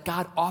believe that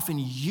God often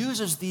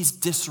uses these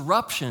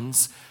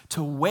disruptions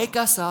to wake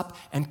us up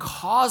and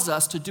cause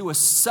us to do a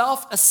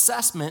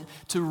self-assessment,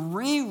 to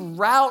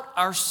reroute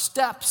our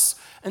steps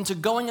into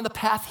going in the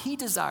path He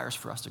desires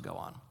for us to go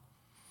on.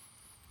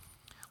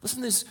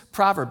 Listen to this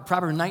proverb,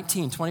 Proverb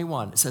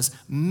 19:21. It says,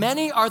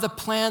 "Many are the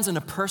plans in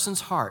a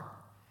person's heart,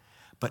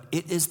 but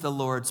it is the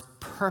Lord's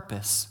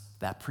purpose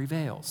that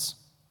prevails."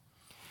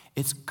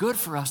 It's good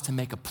for us to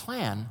make a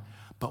plan,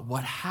 but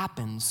what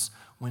happens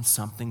when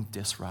something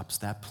disrupts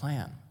that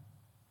plan?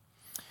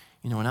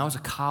 You know, when I was a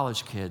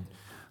college kid,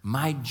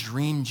 my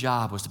dream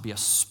job was to be a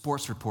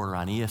sports reporter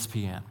on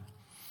ESPN.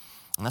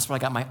 And that's what I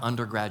got my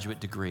undergraduate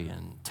degree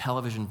in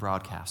television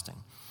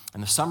broadcasting.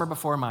 And the summer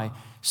before my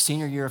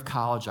senior year of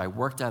college, I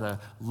worked at a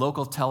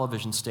local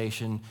television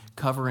station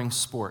covering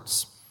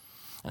sports.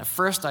 And at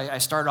first, I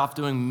started off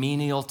doing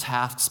menial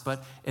tasks,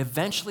 but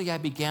eventually I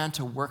began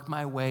to work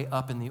my way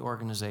up in the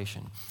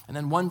organization. And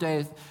then one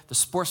day, the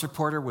sports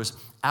reporter was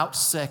out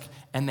sick,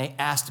 and they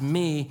asked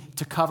me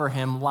to cover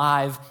him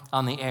live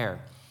on the air.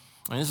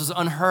 And this is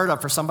unheard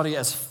of for somebody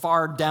as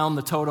far down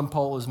the totem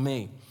pole as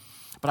me.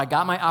 But I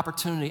got my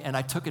opportunity, and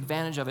I took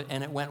advantage of it,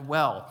 and it went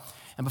well.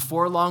 And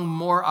before long,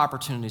 more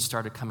opportunities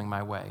started coming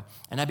my way.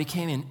 And I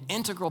became an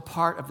integral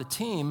part of the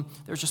team.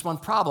 There was just one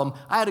problem.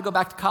 I had to go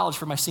back to college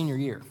for my senior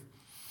year.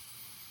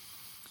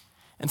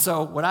 And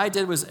so what I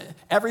did was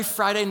every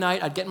Friday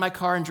night, I'd get in my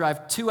car and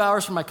drive 2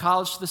 hours from my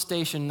college to the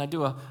station, and I'd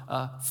do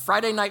a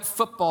Friday night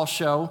football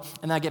show,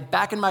 and I'd get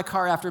back in my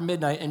car after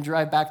midnight and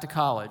drive back to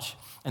college.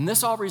 And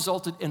this all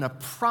resulted in a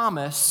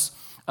promise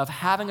of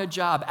having a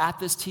job at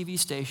this TV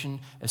station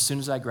as soon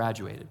as I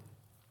graduated.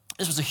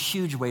 This was a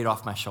huge weight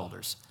off my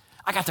shoulders.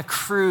 I got to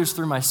cruise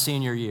through my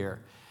senior year.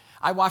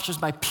 I watched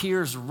as my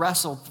peers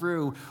wrestled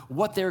through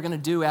what they were going to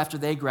do after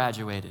they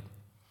graduated.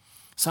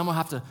 Some will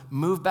have to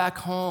move back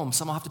home.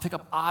 Some will have to pick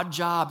up odd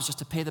jobs just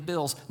to pay the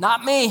bills.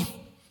 Not me.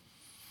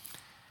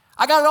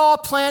 I got it all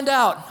planned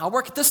out. I'll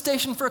work at this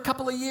station for a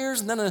couple of years,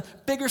 and then a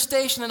bigger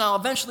station, and I'll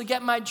eventually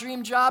get my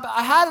dream job.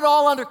 I had it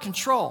all under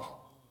control.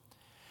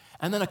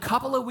 And then a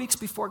couple of weeks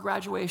before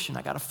graduation,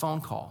 I got a phone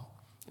call.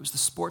 It was the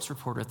sports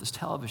reporter at this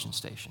television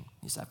station.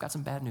 He said, "I've got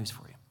some bad news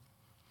for you."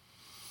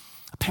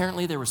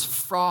 Apparently, there was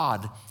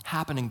fraud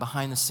happening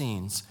behind the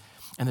scenes,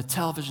 and the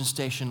television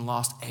station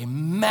lost a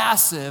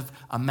massive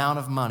amount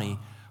of money,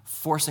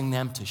 forcing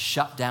them to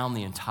shut down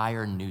the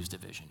entire news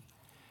division.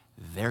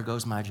 There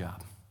goes my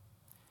job.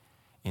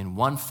 In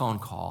one phone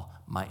call,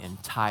 my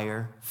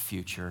entire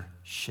future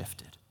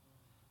shifted.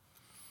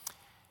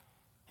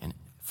 And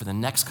for the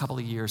next couple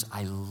of years,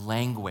 I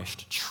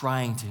languished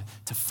trying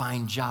to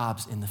find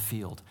jobs in the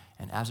field.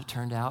 And as it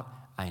turned out,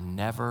 I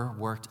never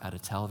worked at a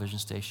television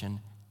station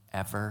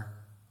ever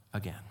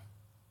again.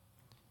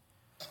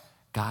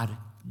 God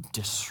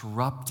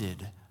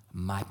disrupted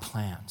my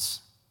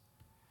plans.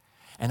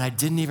 And I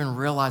didn't even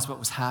realize what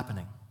was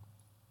happening.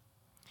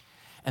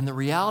 And the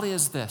reality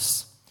is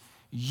this: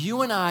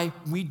 you and I,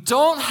 we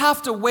don't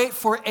have to wait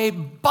for a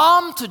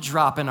bomb to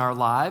drop in our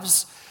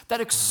lives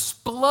that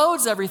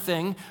explodes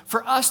everything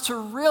for us to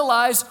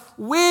realize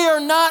we are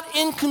not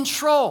in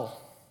control.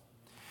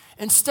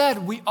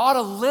 Instead, we ought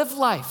to live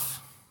life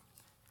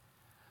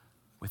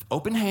with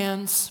open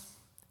hands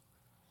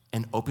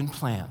and open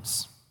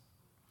plans.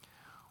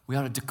 We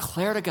ought to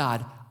declare to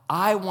God,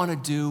 I want to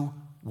do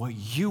what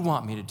you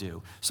want me to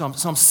do. So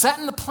I'm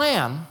setting the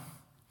plan.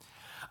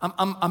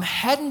 I'm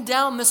heading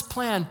down this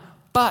plan,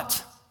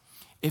 but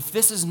if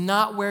this is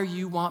not where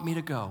you want me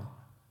to go,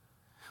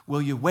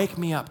 will you wake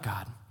me up,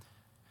 God,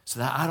 so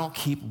that I don't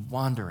keep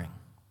wandering?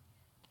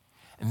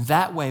 And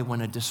that way,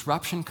 when a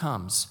disruption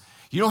comes,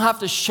 you don't have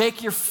to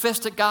shake your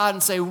fist at God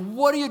and say,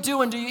 "What are you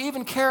doing? Do you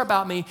even care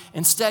about me?"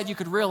 Instead, you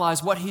could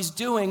realize what He's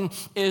doing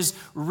is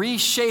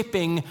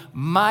reshaping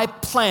my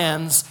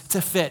plans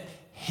to fit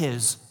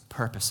His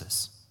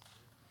purposes.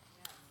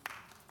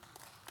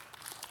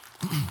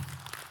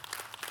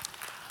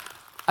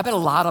 I bet a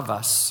lot of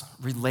us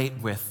relate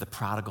with the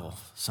prodigal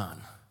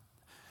son.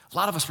 A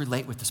lot of us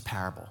relate with this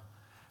parable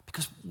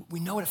because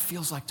we know what it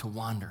feels like to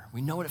wander.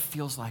 We know what it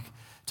feels like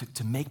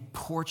to make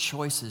poor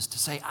choices, to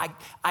say,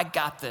 I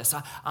got this.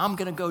 I'm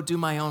going to go do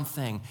my own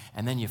thing.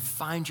 And then you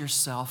find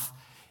yourself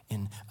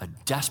in a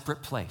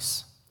desperate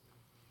place,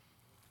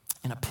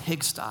 in a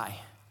pigsty,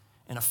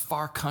 in a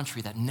far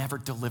country that never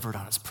delivered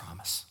on its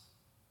promise.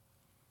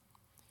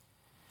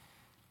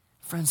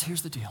 Friends,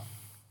 here's the deal.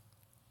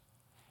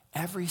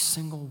 Every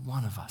single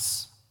one of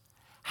us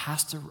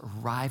has to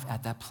arrive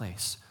at that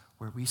place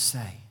where we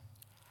say,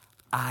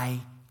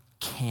 I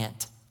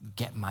can't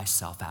get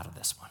myself out of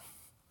this one.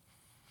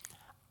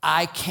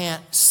 I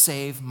can't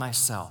save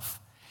myself.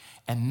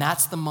 And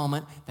that's the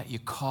moment that you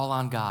call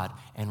on God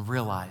and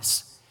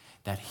realize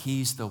that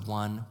he's the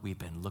one we've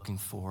been looking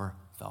for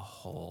the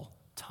whole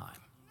time.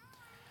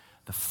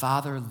 The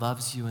Father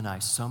loves you and I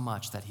so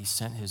much that he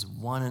sent his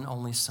one and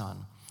only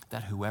Son,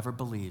 that whoever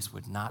believes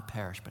would not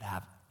perish but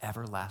have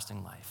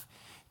everlasting life.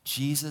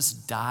 Jesus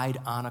died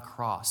on a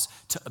cross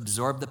to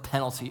absorb the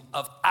penalty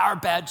of our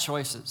bad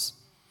choices.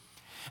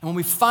 And when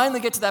we finally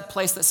get to that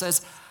place that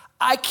says,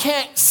 I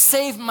can't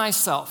save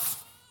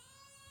myself,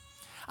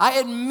 I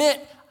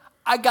admit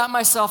I got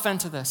myself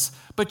into this.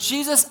 But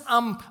Jesus,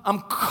 I'm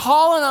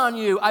calling on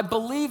you. I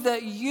believe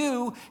that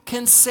you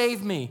can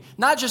save me.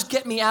 Not just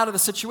get me out of the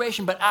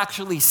situation, but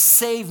actually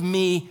save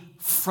me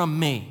from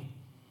me.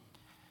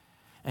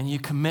 And you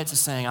commit to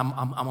saying, I'm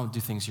going to do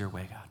things your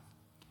way, God.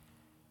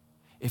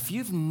 If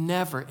you've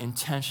never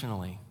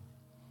intentionally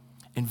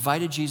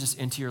invited Jesus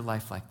into your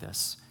life like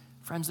this,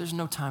 friends, there's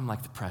no time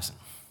like the present.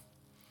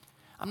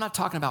 I'm not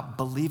talking about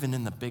believing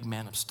in the big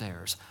man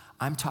upstairs.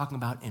 I'm talking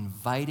about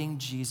inviting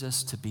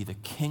Jesus to be the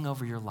king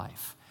over your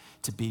life,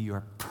 to be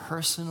your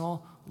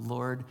personal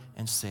Lord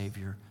and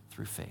Savior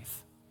through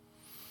faith.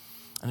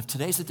 And if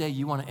today's the day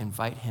you want to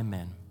invite him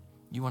in,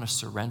 you want to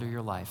surrender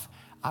your life,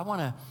 I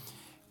want to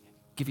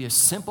give you a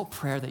simple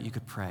prayer that you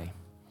could pray.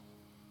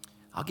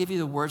 I'll give you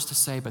the words to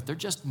say, but they're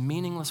just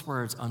meaningless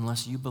words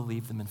unless you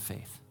believe them in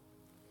faith.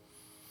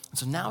 And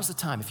so now's the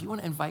time. If you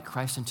want to invite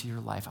Christ into your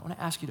life, I want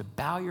to ask you to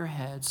bow your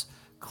heads,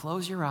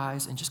 close your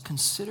eyes, and just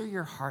consider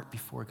your heart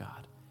before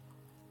God.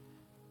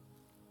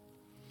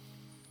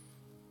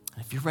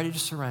 And if you're ready to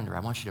surrender, I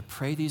want you to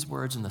pray these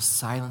words in the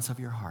silence of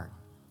your heart.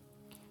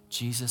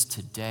 Jesus,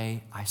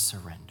 today I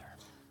surrender.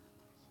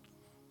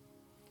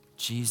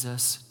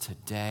 Jesus,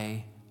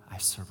 today I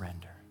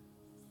surrender.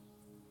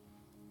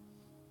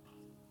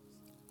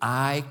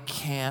 I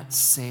can't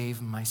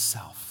save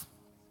myself,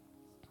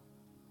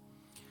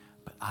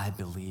 but I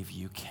believe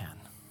you can.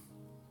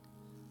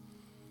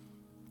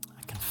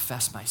 I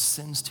confess my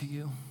sins to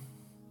you.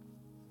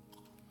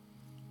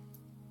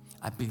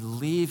 I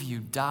believe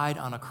you died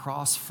on a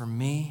cross for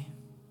me,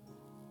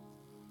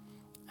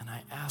 and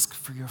I ask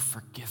for your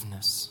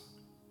forgiveness.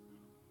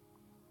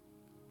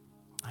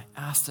 I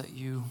ask that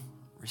you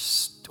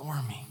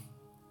restore me.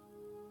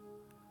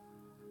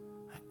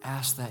 I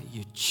ask that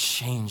you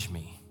change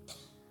me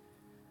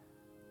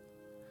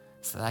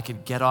so that I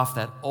could get off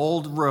that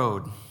old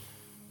road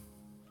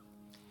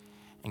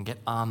and get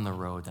on the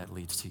road that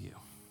leads to you.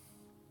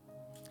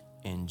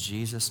 In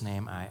Jesus'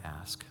 name I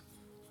ask,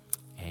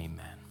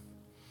 amen.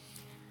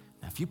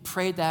 Now, if you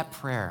prayed that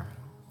prayer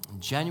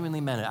and genuinely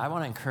meant it, I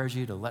want to encourage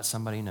you to let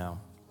somebody know.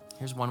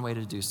 Here's one way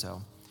to do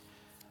so.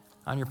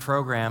 On your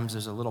programs,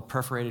 there's a little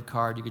perforated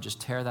card. You could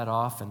just tear that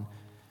off and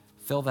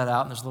fill that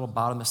out, and there's a little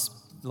box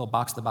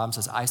at the bottom that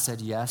says, I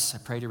said yes, I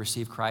pray to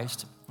receive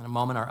Christ. In a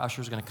moment, our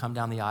usher is going to come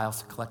down the aisles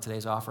to collect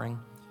today's offering.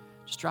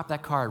 Just drop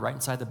that card right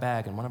inside the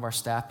bag, and one of our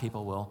staff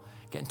people will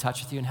get in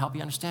touch with you and help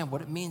you understand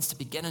what it means to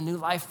begin a new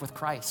life with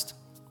Christ.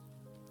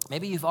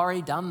 Maybe you've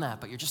already done that,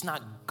 but you're just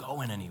not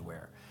going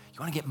anywhere. You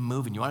want to get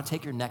moving. You want to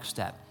take your next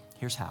step.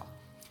 Here's how.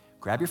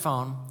 Grab your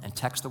phone and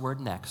text the word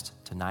NEXT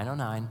to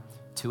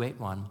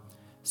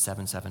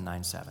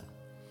 909-281-7797.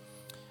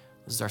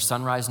 This is our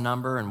Sunrise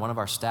number, and one of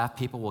our staff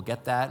people will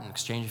get that and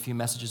exchange a few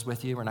messages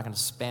with you. We're not going to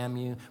spam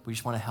you. We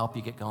just want to help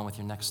you get going with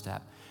your next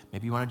step.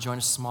 Maybe you want to join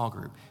a small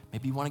group.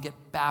 Maybe you want to get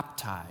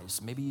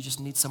baptized. Maybe you just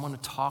need someone to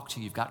talk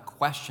to. You've got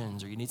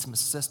questions or you need some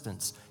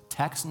assistance.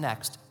 Text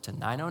NEXT to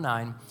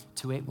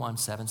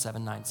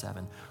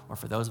 909-281-7797. Or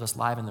for those of us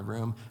live in the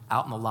room,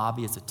 out in the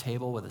lobby is a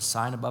table with a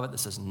sign above it that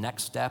says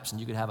Next Steps, and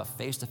you could have a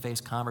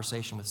face-to-face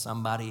conversation with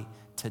somebody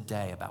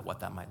today about what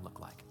that might look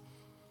like.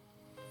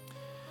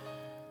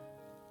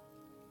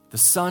 The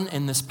son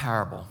in this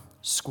parable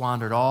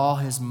squandered all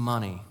his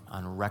money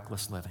on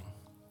reckless living,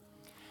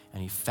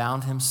 and he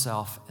found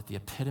himself at the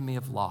epitome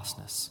of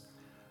lostness,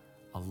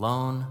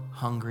 alone,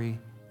 hungry,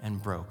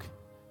 and broke,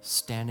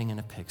 standing in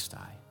a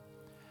pigsty.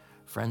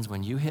 Friends,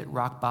 when you hit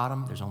rock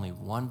bottom, there's only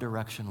one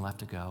direction left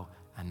to go,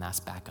 and that's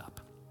back up.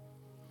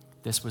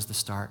 This was the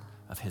start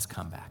of his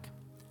comeback.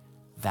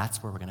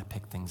 That's where we're going to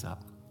pick things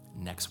up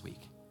next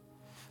week.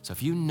 So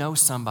if you know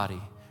somebody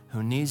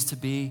who needs to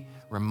be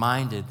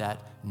reminded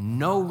that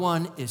no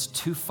one is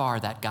too far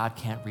that God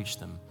can't reach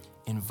them,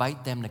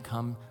 invite them to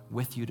come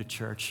with you to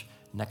church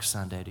next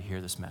Sunday to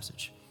hear this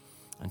message.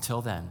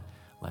 Until then,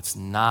 let's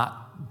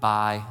not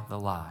buy the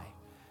lie.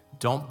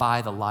 Don't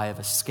buy the lie of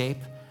escape.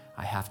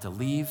 I have to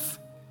leave.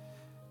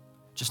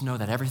 Just know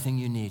that everything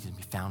you need can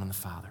be found in the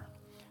Father.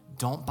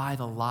 Don't buy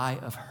the lie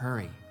of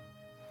hurry.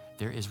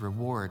 There is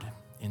reward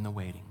in the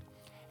waiting.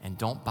 And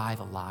don't buy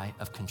the lie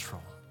of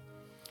control,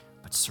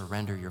 but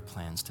surrender your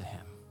plans to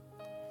Him.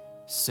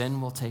 Sin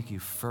will take you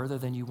further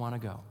than you want to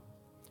go,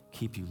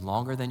 keep you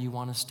longer than you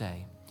want to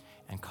stay,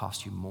 and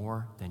cost you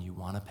more than you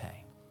want to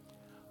pay.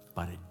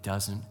 But it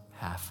doesn't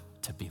have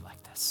to be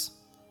like this.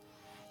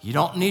 You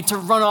don't need to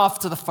run off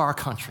to the far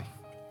country.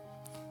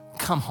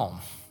 Come home.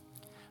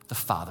 The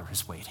Father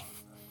is waiting.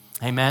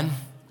 Amen?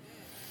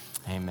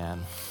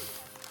 Amen.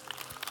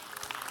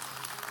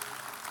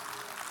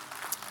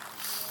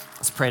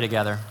 Let's pray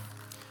together.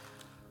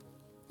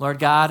 Lord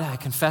God, I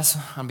confess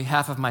on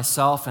behalf of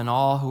myself and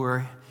all who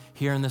are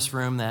here in this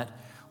room that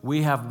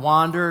we have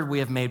wandered, we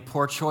have made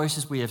poor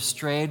choices, we have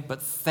strayed,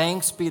 but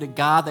thanks be to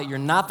God that you're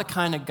not the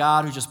kind of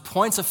God who just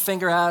points a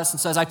finger at us and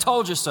says, I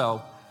told you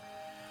so,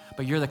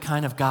 but you're the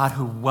kind of God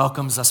who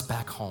welcomes us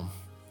back home.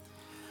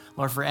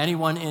 Lord, for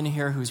anyone in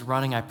here who's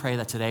running, I pray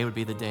that today would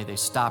be the day they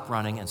stop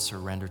running and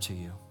surrender to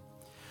you.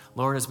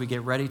 Lord, as we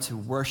get ready to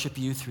worship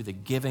you through the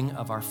giving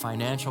of our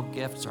financial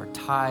gifts, our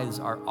tithes,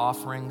 our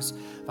offerings,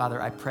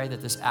 Father, I pray that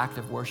this act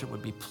of worship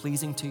would be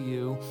pleasing to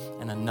you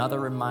and another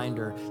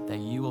reminder that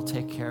you will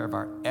take care of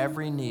our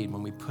every need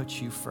when we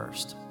put you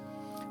first.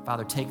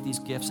 Father, take these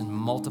gifts and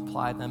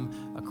multiply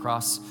them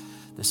across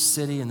this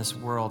city and this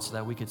world so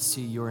that we could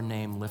see your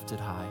name lifted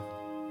high.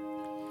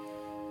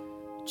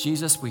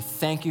 Jesus, we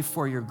thank you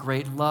for your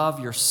great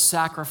love, your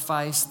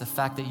sacrifice, the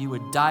fact that you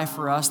would die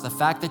for us, the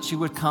fact that you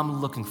would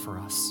come looking for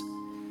us.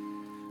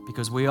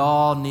 Because we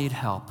all need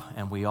help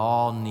and we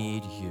all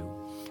need you.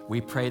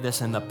 We pray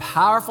this in the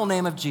powerful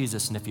name of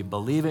Jesus, and if you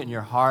believe it in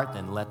your heart,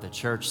 then let the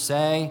church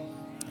say,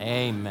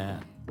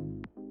 amen.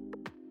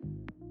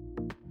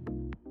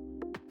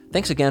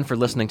 Thanks again for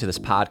listening to this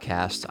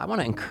podcast. I want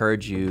to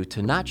encourage you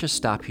to not just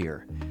stop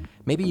here.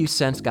 Maybe you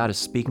sense God is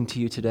speaking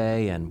to you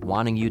today and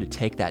wanting you to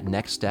take that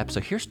next step.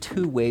 So here's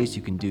 2 ways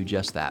you can do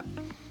just that.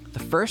 The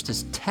first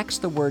is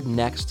text the word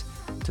NEXT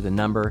to the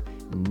number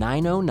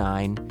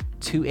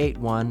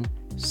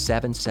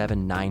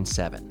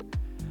 909-281-7797.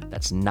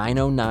 That's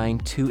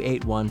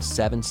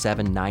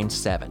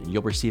 909-281-7797.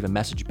 You'll receive a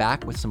message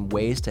back with some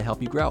ways to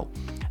help you grow.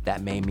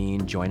 That may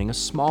mean joining a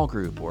small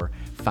group or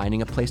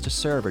finding a place to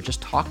serve or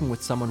just talking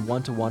with someone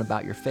one-to-one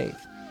about your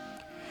faith.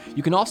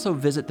 You can also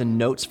visit the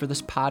notes for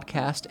this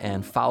podcast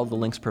and follow the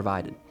links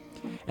provided.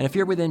 And if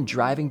you're within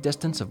driving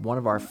distance of one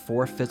of our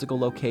 4 physical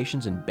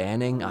locations in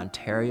Banning,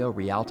 Ontario,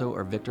 Rialto,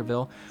 or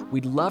Victorville,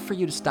 we'd love for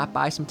you to stop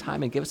by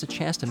sometime and give us a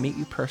chance to meet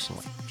you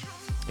personally.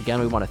 Again,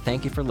 we want to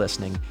thank you for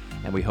listening,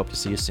 and we hope to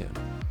see you soon.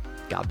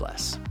 God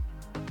bless.